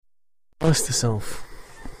Ask yourself.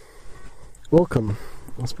 Welcome.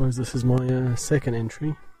 I suppose this is my second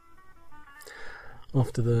entry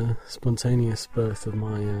after the spontaneous birth of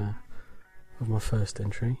my first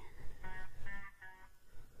entry.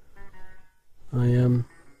 I've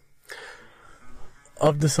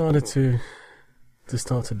decided to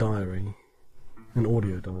start a diary, an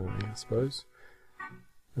audio diary, I suppose,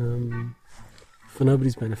 for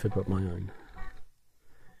nobody's benefit but my own.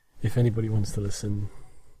 If anybody wants to listen,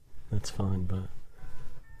 that's fine, but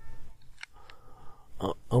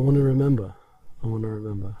I want to remember. When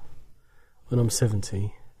I'm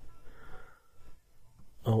 70,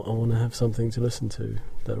 I want to have something to listen to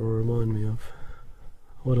that will remind me of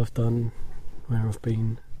what I've done, where I've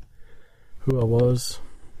been, who I was,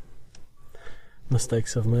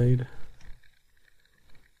 mistakes I've made.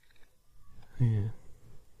 Yeah.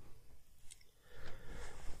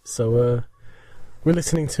 So, we're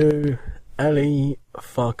listening to Ali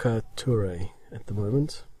Farka Toure at the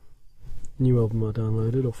moment. New album I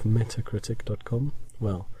downloaded off Metacritic.com.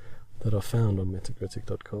 Well, that I found on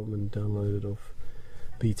Metacritic.com and downloaded off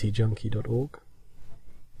btjunkie.org.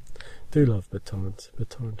 Do love BitTorrent.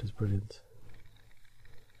 BitTorrent is brilliant.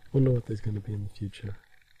 Wonder what there's going to be in the future.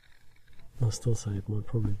 I'll still say it might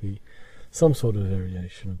probably be some sort of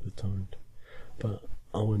variation of BitTorrent, but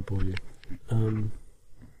I won't bore you.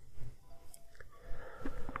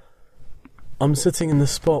 I'm sitting in the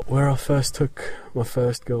spot where I first took my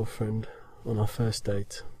first girlfriend on our first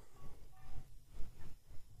date.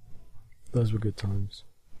 Those were good times.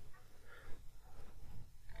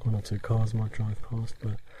 One or two cars might drive past,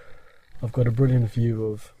 but I've got a brilliant view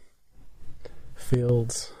of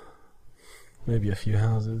fields, maybe a few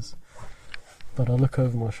houses, but I look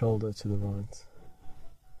over my shoulder to the right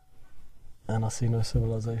and I see no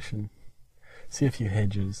civilization. See a few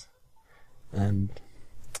hedges, and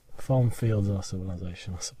farm fields are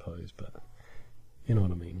civilization, I suppose, but you know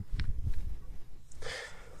what I mean.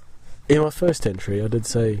 In my first entry I did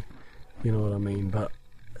say, you know what I mean, but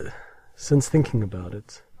since thinking about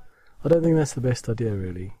it, I don't think that's the best idea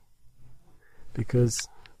really, because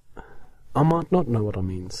I might not know what I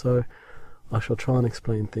mean, so I shall try and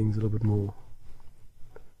explain things a little bit more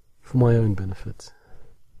for my own benefit.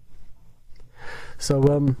 So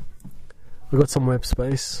I got some web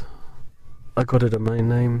space, I got a domain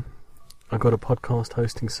name, I got a podcast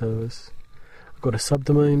hosting service, I got a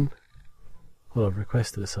subdomain. Well, I've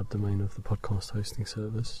requested a subdomain of the podcast hosting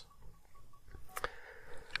service.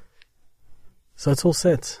 So it's all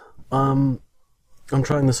set. I'm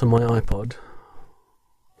trying this on my iPod.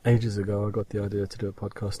 Ages ago I got the idea to do a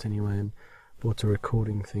podcast anyway and bought a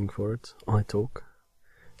recording thing for it, iTalk.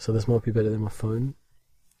 So this might be better than my phone.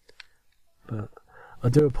 But I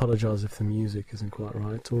do apologise if the music isn't quite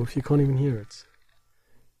right, or if you can't even hear it.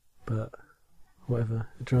 But whatever,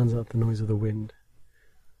 it drowns out the noise of the wind.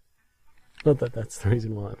 Not that that's the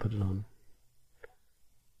reason why I put it on.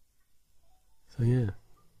 So yeah.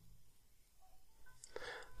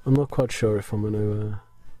 I'm not quite sure if I'm going to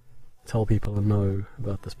tell people I know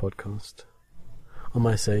about this podcast. I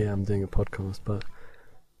might say, yeah, I'm doing a podcast, but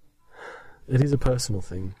it is a personal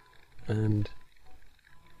thing. And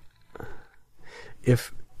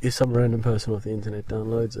if some random person off the internet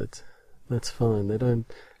downloads it, that's fine. They don't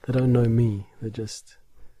know me.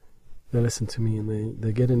 They listen to me and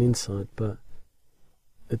they get an insight, but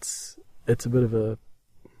it's a bit of a,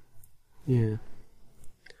 yeah,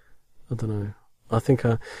 I don't know. I think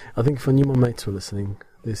if I knew my mates were listening,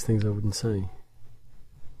 there's things I wouldn't say.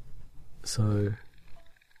 So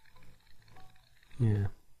yeah.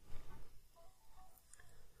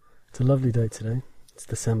 It's a lovely day today. It's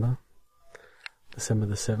December the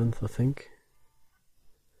 7th, I think.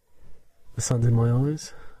 The sun's in my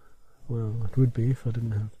eyes. Well, it would be if I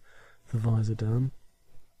didn't have the visor down.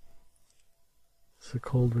 It's a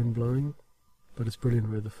cold wind blowing, but it's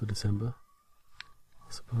brilliant weather for December,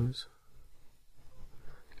 I suppose.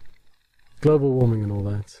 Global warming and all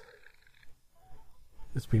that.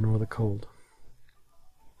 It's been rather cold.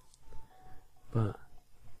 But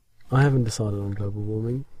I haven't decided on global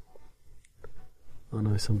warming. I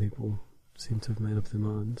know some people seem to have made up their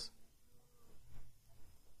minds.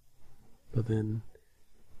 But then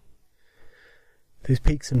there's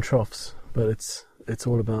peaks and troughs, but it's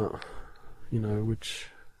all about, you know, which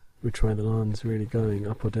way the line's really going,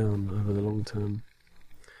 up or down over the long term.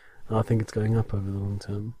 I think it's going up over the long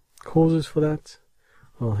term. Causes for that?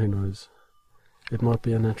 Well, who knows? It might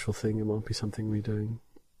be a natural thing, it might be something we're doing.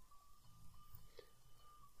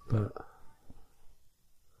 But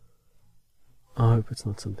I hope it's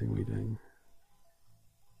not something we're doing.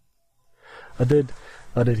 I did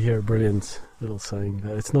hear a brilliant little saying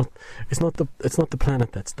that it's not the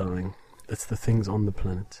planet that's dying, it's the things on the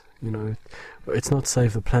planet. It's not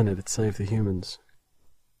save the planet, it's save the humans.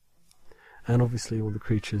 And obviously all the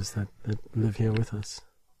creatures that live here with us.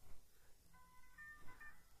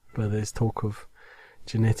 But there's talk of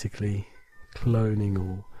genetically cloning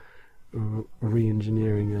or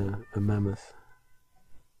re-engineering a mammoth.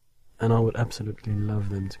 And I would absolutely love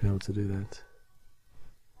them to be able to do that.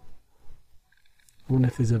 I wonder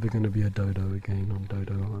if there's ever going to be a dodo again on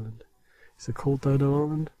Dodo Island. Is it called Dodo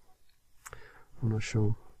Island? I'm not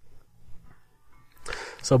sure.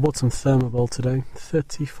 So I bought some Thermobol today,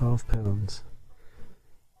 £35.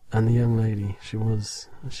 And the young lady, she was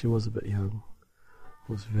a bit young,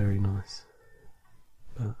 was very nice,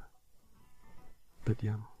 but a bit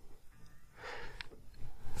young.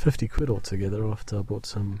 50 quid altogether after I bought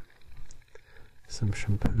some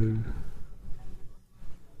shampoo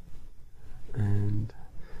and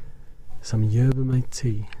some Yerba Mate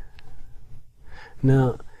tea.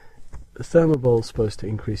 Now, Thermobol is supposed to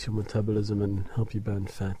increase your metabolism and help you burn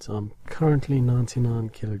fat. I'm currently 99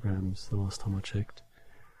 kilograms the last time I checked.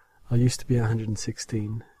 I used to be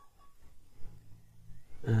 116,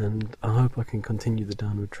 and I hope I can continue the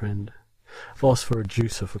downward trend. I've asked for a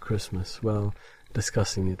juicer for Christmas, well,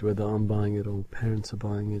 discussing it, whether I'm buying it or parents are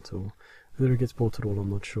buying it, or whether it gets bought at all,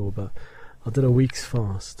 I'm not sure, but I did a week's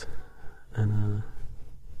fast, and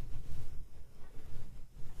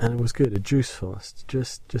it was good, a juice fast,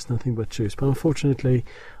 just nothing but juice. But unfortunately,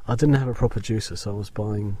 I didn't have a proper juicer, so I was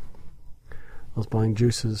buying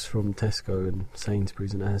juices from Tesco and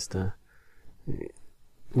Sainsbury's and Asda.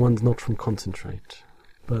 One's not from concentrate,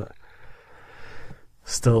 but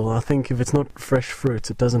still, I think if it's not fresh fruit,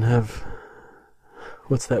 it doesn't have,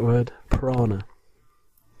 what's that word? Piranha.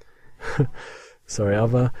 Sorry,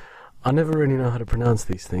 I never really know how to pronounce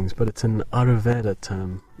these things, but it's an Ayurveda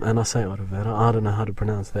term, and I say Ayurveda, I don't know how to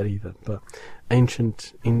pronounce that either, but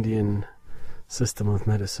ancient Indian system of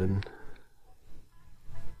medicine.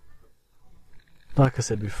 Like I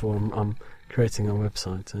said before, I'm creating a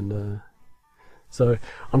website, and so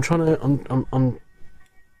I'm trying to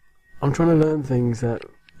learn things that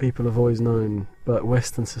people have always known, but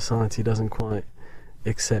Western society doesn't quite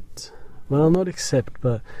accept. Well, not accept,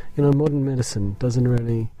 but modern medicine doesn't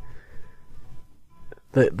really.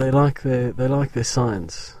 They like their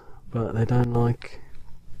science, but they don't like.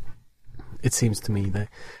 It seems to me they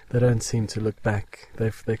don't seem to look back.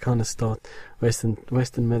 They kind of start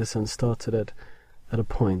Western medicine started at a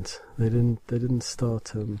point. They didn't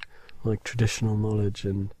start like traditional knowledge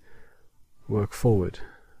and work forward.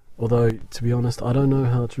 Although, to be honest, I don't know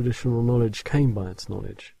how traditional knowledge came by its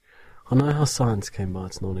knowledge. I know how science came by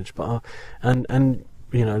its knowledge, but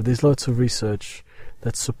there's lots of research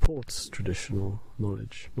that supports traditional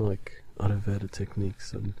knowledge, like Ayurveda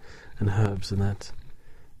techniques and herbs and that.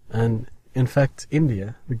 And in fact,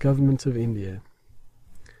 India, the government of India,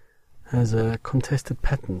 has contested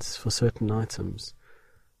patents for certain items.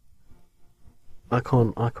 I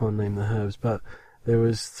can't name the herbs, but there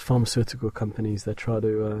was pharmaceutical companies that try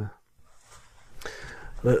to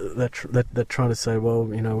that try to say, well,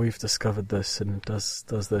 we've discovered this and it does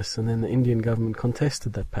this, and then the Indian government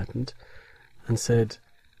contested that patent and said,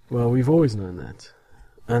 well, we've always known that,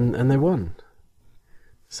 and they won.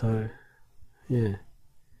 So, yeah,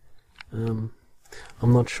 I'm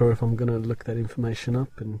not sure if I'm going to look that information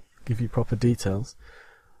up and give you proper details,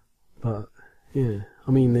 but yeah,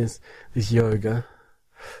 I mean, there's yoga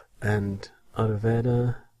and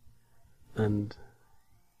Ayurveda and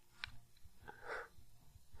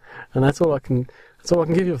that's all I can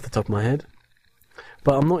give you off the top of my head.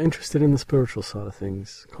 But I'm not interested in the spiritual side of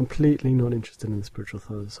things. Completely not interested in the spiritual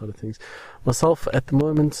side of things. Myself, at the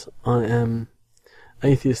moment, I am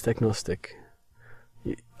atheist agnostic.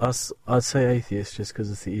 I'd say atheist just because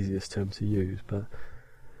it's the easiest term to use, but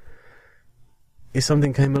if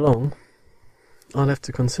something came along, I'd have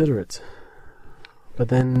to consider it. But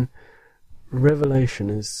then revelation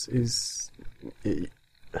is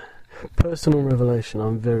personal revelation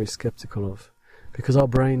I'm very skeptical of, because our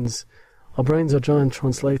brains are giant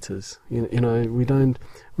translators. We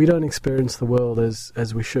don't experience the world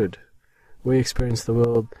as we should. We experience the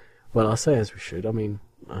world, well, I say as we should, I mean,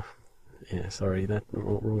 sorry, that's the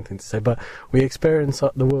wrong thing to say, but we experience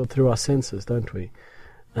the world through our senses, don't we?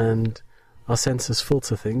 And our senses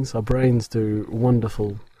filter things. Our brains do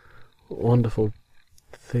wonderful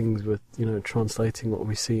things with, translating what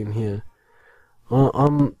we see and hear.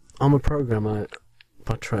 I'm a programmer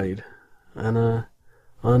by trade, and I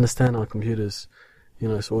understand how computers,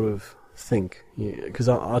 sort of think, because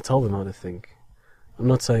I tell them how to think. I'm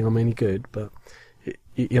not saying I'm any good, but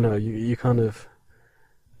you kind of,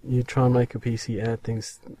 you try and make a PC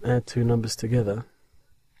add two numbers together,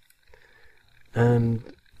 And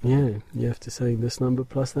yeah, you have to say this number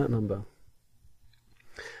plus that number.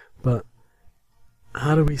 But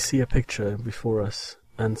how do we see a picture before us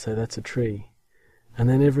and say that's a tree? And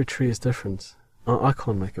then every tree is different. I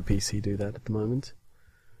can't make a PC do that at the moment,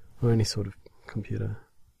 or any sort of computer.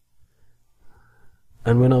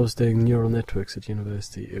 And when I was doing neural networks at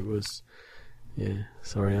university, it was, yeah,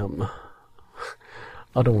 sorry, I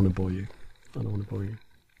don't want to bore you.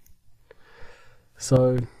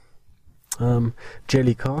 So,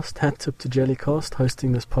 Jellycast, hat tip to Jellycast,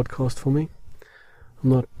 hosting this podcast for me.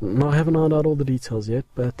 I haven't ironed out all the details yet,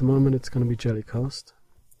 but at the moment it's going to be Jellycast.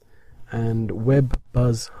 And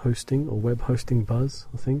WebBuzz Hosting, or Web Hosting Buzz,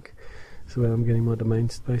 I think, is where I'm getting my domain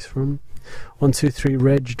space from.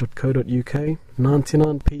 123reg.co.uk,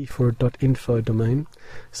 99p for a .info domain,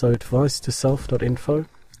 so advicetoself.info.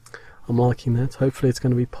 I'm liking that. Hopefully it's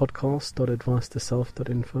going to be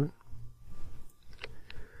podcast.advicetoself.info.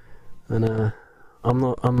 And I'm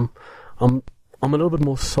a little bit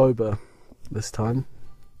more sober this time.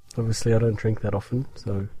 Obviously I don't drink that often,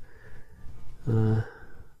 so I'm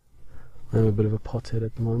a bit of a pothead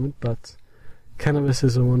at the moment, but cannabis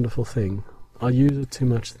is a wonderful thing. I use it too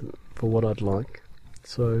much for what I'd like,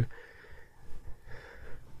 so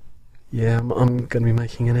yeah, I'm going to be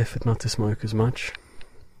making an effort not to smoke as much.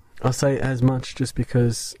 I say as much just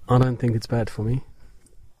because I don't think it's bad for me,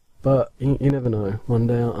 but you never know. One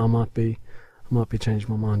day I might be changing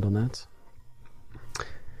my mind on that.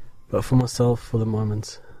 But for myself, for the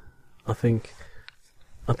moment, I think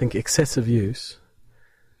excessive use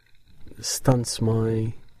stunts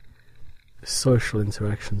my social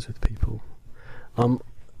interactions with people.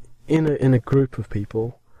 In a group of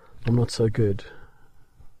people, I'm not so good.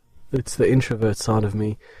 It's the introvert side of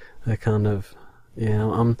me that kind of,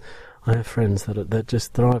 yeah, I have friends that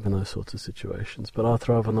just thrive in those sorts of situations, but I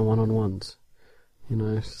thrive on the one-on-ones. You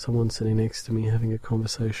know, someone sitting next to me having a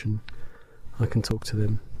conversation, I can talk to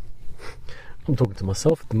them. I'm talking to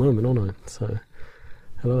myself at the moment, aren't I? So,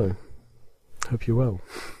 hello. Hope you're well.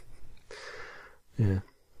 Yeah.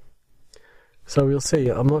 So we'll see.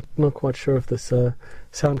 I'm not quite sure if this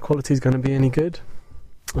sound quality is going to be any good.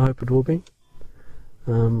 I hope it will be.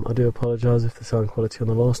 I do apologise if the sound quality on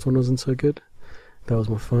the last one wasn't so good. That was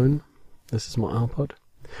my phone. This is my iPod.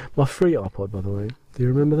 My free iPod, by the way. Do you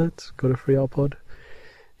remember that? Got a free iPod?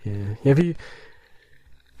 Yeah. Have you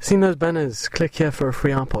seen those banners? Click here for a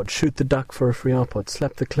free iPod. Shoot the duck for a free iPod.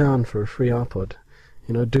 Slap the clown for a free iPod.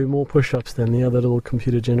 You know, do more push-ups than the other little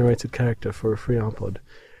computer-generated character for a free iPod.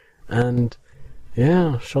 And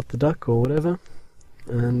yeah, shot the duck or whatever,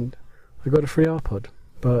 and I got a free iPod.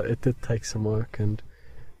 But it did take some work, and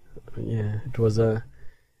yeah, it was it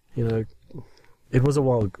was a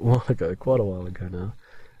while ago, quite a while ago now.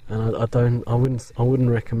 And I wouldn't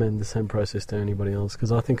recommend the same process to anybody else,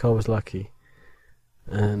 because I think I was lucky.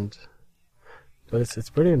 But it's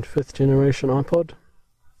brilliant. 5th generation iPod,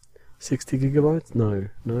 60 gigabytes. No,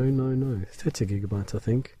 30 gigabytes I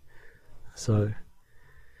think. So,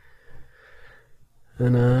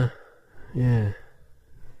 and yeah,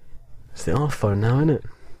 it's the iPhone now, isn't it?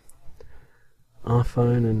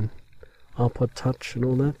 iPhone and iPod Touch and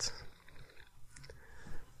all that.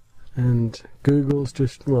 And Google's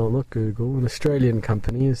not Google, an Australian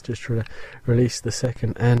company has just released the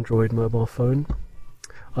second Android mobile phone.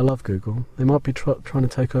 I love Google. They might be trying to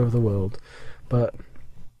take over the world, but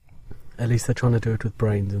at least they're trying to do it with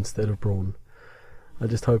brains instead of brawn. I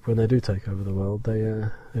just hope when they do take over the world,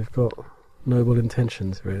 they've got noble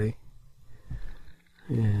intentions, really.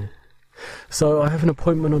 Yeah. So I have an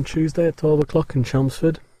appointment on Tuesday at 12 o'clock in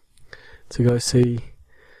Chelmsford to go see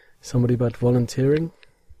somebody about volunteering.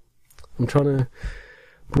 I'm trying to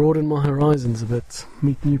broaden my horizons a bit,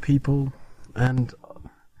 meet new people, and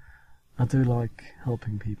I do like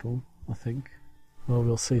helping people, I think. Well,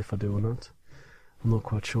 we'll see if I do or not. I'm not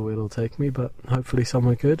quite sure where it'll take me, but hopefully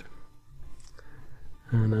somewhere good.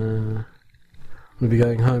 And I'm going to be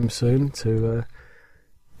going home soon to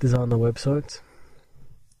design the website.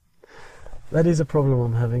 That is a problem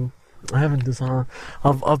I'm having. I haven't designed...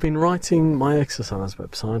 I've been writing my exercise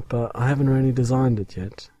website, but I haven't really designed it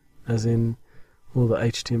yet. As in all the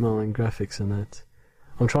HTML and graphics and that.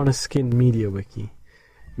 I'm trying to skin MediaWiki.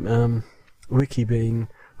 Wiki being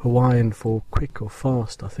Hawaiian for quick or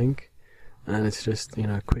fast, I think. And it's just,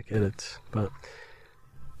 quick edits. But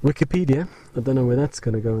Wikipedia, I don't know where that's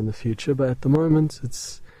going to go in the future, but at the moment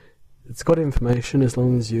it's got information as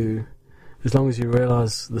long as you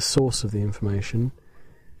realise the source of the information.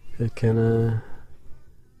 It can,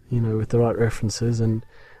 with the right references and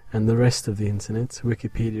the rest of the internet,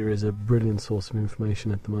 Wikipedia is a brilliant source of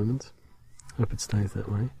information at the moment. Hope it stays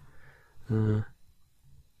that way.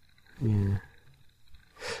 Yeah.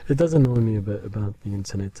 It does annoy me a bit about the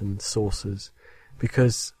internet and sources,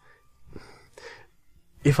 because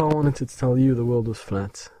if I wanted to tell you the world was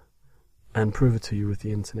flat and prove it to you with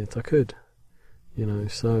the internet, I could,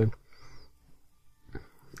 so,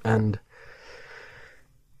 and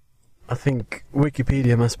I think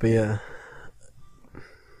Wikipedia must be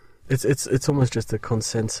it's almost just a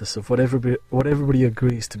consensus of what everybody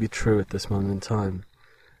agrees to be true at this moment in time,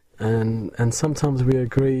 and sometimes we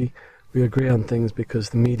agree on things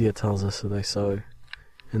because the media tells us so,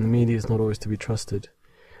 and the media is not always to be trusted,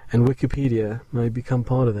 and Wikipedia may become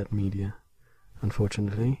part of that media,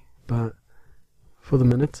 unfortunately. But for the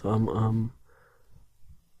minute, I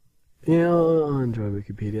enjoy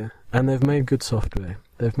Wikipedia, and they've made good software.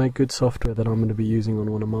 They've made good software that I'm going to be using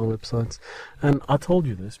on one of my websites. And I told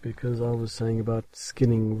you this because I was saying about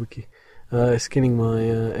skinning my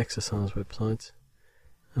exercise website.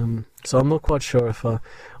 So I'm not quite sure if I'm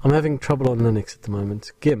having trouble on Linux at the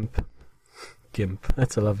moment. GIMP,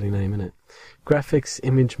 that's a lovely name, isn't it? Graphics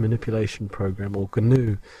Image Manipulation Program, or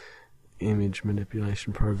GNU Image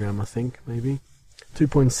Manipulation Program, I think, maybe.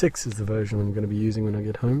 2.6 is the version I'm going to be using when I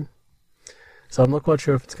get home. So I'm not quite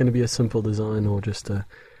sure if it's going to be a simple design or just I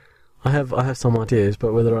have some ideas,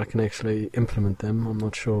 but whether I can actually implement them, I'm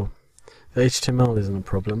not sure. The HTML isn't a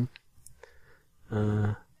problem.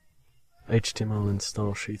 HTML and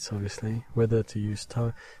style sheets, obviously. Whether to use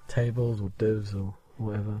tables or divs or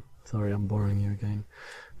whatever. Sorry, I'm boring you again.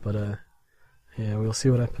 But we'll see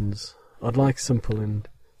what happens. I'd like simple and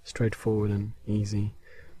straightforward and easy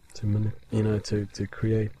to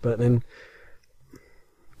create. But then,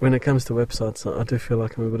 when it comes to websites, I do feel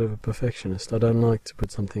like I'm a bit of a perfectionist. I don't like to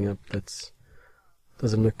put something up that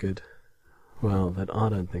doesn't look good. Well, that I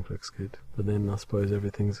don't think looks good. But then I suppose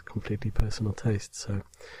everything's a completely personal taste, so.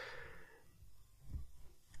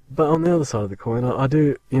 But on the other side of the coin, I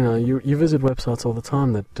do, you visit websites all the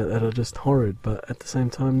time that are just horrid, but at the same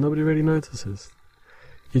time, nobody really notices.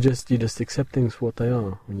 You just accept things for what they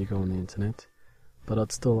are when you go on the internet. But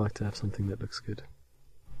I'd still like to have something that looks good.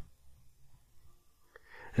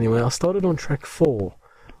 Anyway, I started on track 4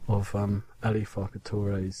 of Ali Farka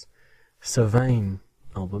Touré's Sylvain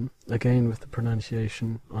album, again with the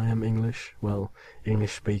pronunciation. I am English, well,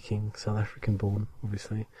 English speaking, South African born,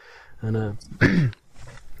 obviously, and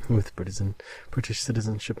with British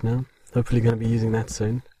citizenship now. Hopefully going to be using that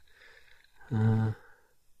soon. I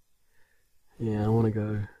want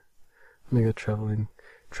to go travelling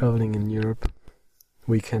in Europe,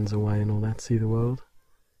 weekends away and all that, see the world.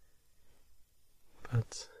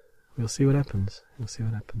 But we'll see what happens.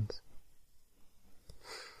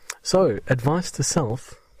 So, advice to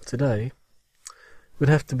self today would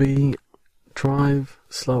have to be drive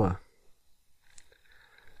slower.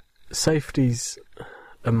 Safety's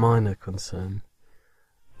a minor concern,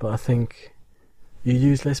 but I think you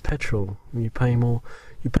use less petrol, you pay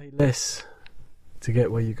less to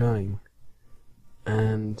get where you're going,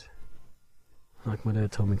 and like my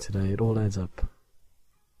dad told me today, it all adds up.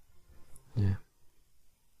 Yeah.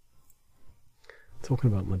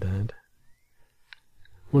 Talking about my dad,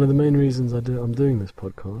 one of the main reasons I'm doing this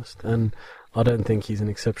podcast, and I don't think he's an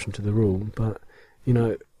exception to the rule, but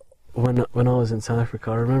when I was in South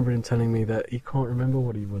Africa, I remember him telling me that he can't remember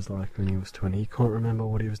what he was like when he was 20. He can't remember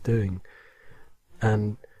what he was doing,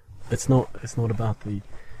 and it's not about the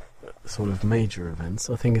sort of major events.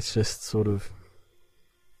 I think it's just sort of,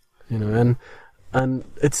 and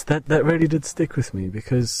it's that really did stick with me,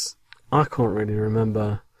 because I can't really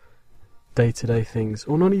remember day-to-day things,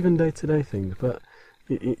 or not even day-to-day things, but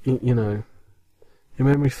your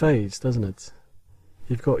memory fades, doesn't it?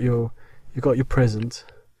 You've got your present,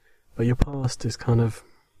 but your past is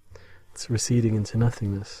it's receding into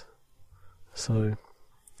nothingness. So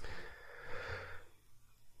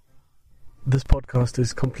this podcast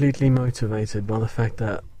is completely motivated by the fact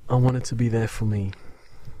that I want it to be there for me.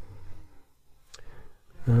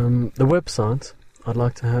 The website, I'd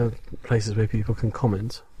like to have places where people can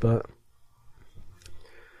comment, but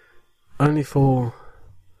only for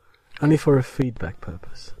a feedback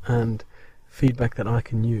purpose, and feedback that I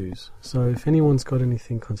can use. So if anyone's got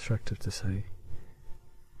anything constructive to say,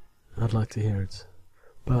 I'd like to hear it.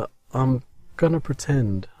 But I'm gonna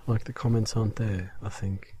pretend like the comments aren't there, I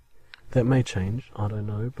think. That may change, I don't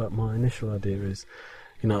know, but my initial idea is,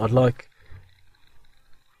 I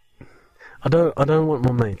don't want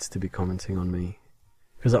my mates to be commenting on me,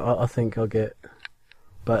 because I think I'll get,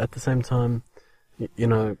 but at the same time,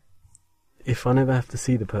 if I never have to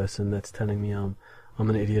see the person that's telling me I'm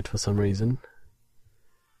an idiot for some reason,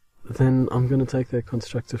 then I'm going to take their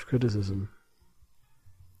constructive criticism.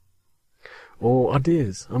 Or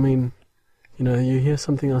ideas. I mean, you hear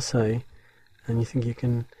something I say, and you think you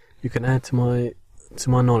can add to my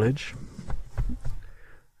knowledge.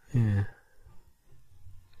 Yeah.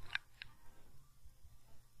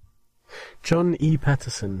 John E.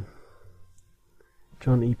 Patterson.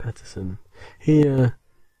 He, I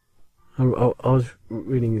was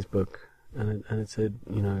reading his book, and it said,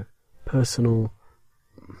 personal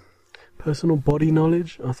body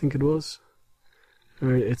knowledge, I think it was.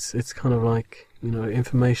 It's kind of like,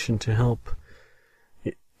 information to help.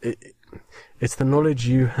 It's the knowledge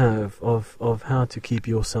you have of how to keep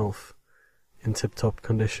yourself in tip-top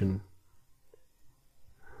condition.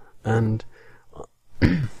 And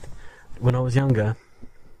when I was younger,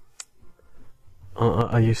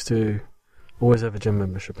 I used to always have a gym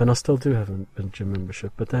membership, and I still do have a gym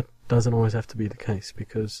membership, but that doesn't always have to be the case,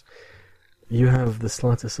 because you have the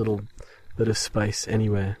slightest little bit of space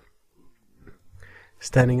anywhere.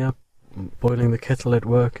 Standing up, boiling the kettle at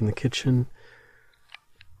work, in the kitchen,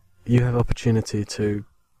 you have opportunity to,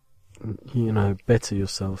 better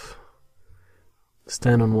yourself.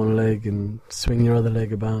 Stand on one leg and swing your other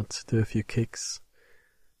leg about, do a few kicks.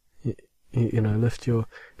 Lift your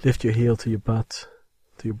heel to your butt,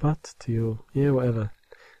 to your whatever,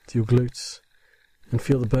 to your glutes, and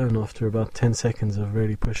feel the burn after about 10 seconds of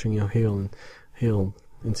really pushing your heel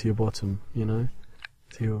into your bottom, into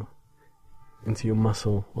your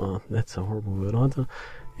muscle. Wow, that's a horrible word.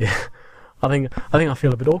 I think I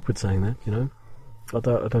feel a bit awkward saying that. I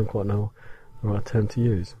don't quite know the right term to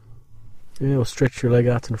use. Or stretch your leg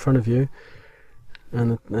out in front of you,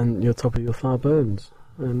 and your top of your thigh burns,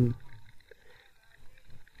 and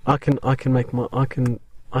I can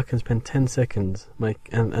spend 10 seconds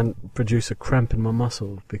and produce a cramp in my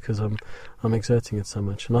muscle because I'm exerting it so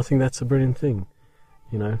much, and I think that's a brilliant thing.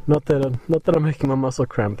 Not that I'm making my muscle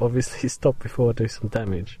cramp. Obviously, stop before I do some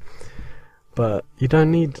damage. But you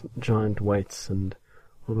don't need giant weights and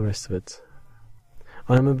all the rest of it.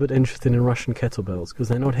 I'm a bit interested in Russian kettlebells because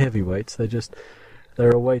they're not heavy weights.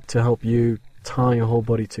 They're a weight to help you tie your whole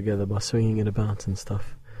body together by swinging it about and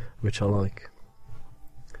stuff, which I like.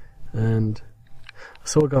 And I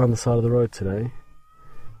saw a guy on the side of the road today,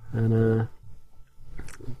 and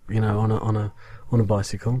on a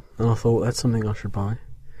bicycle, and I thought that's something I should buy.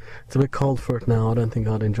 It's a bit cold for it now. I don't think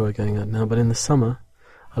I'd enjoy going out now, but in the summer,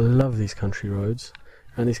 I love these country roads,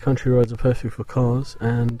 and these country roads are perfect for cars,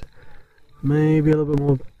 and maybe a little bit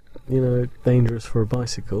more, dangerous for a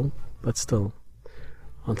bicycle, but still,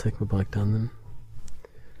 I'll take my bike down them.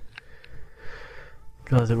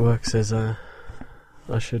 Guys at work says I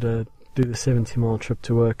should do the 70-mile trip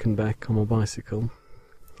to work and back on my bicycle.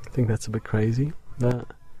 I think that's a bit crazy, but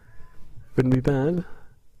wouldn't be bad.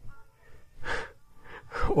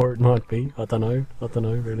 Or it might be, I don't know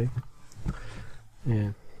really.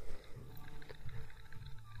 Yeah.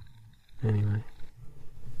 Anyway,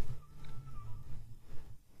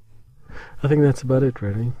 I think that's about it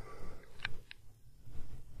really.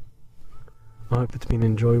 I hope it's been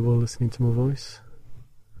enjoyable listening to my voice.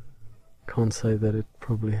 Can't say that it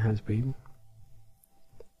probably has been,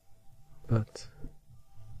 but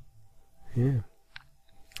yeah.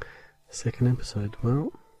 Second episode.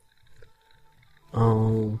 Well,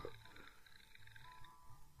 I'll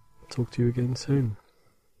talk to you again soon.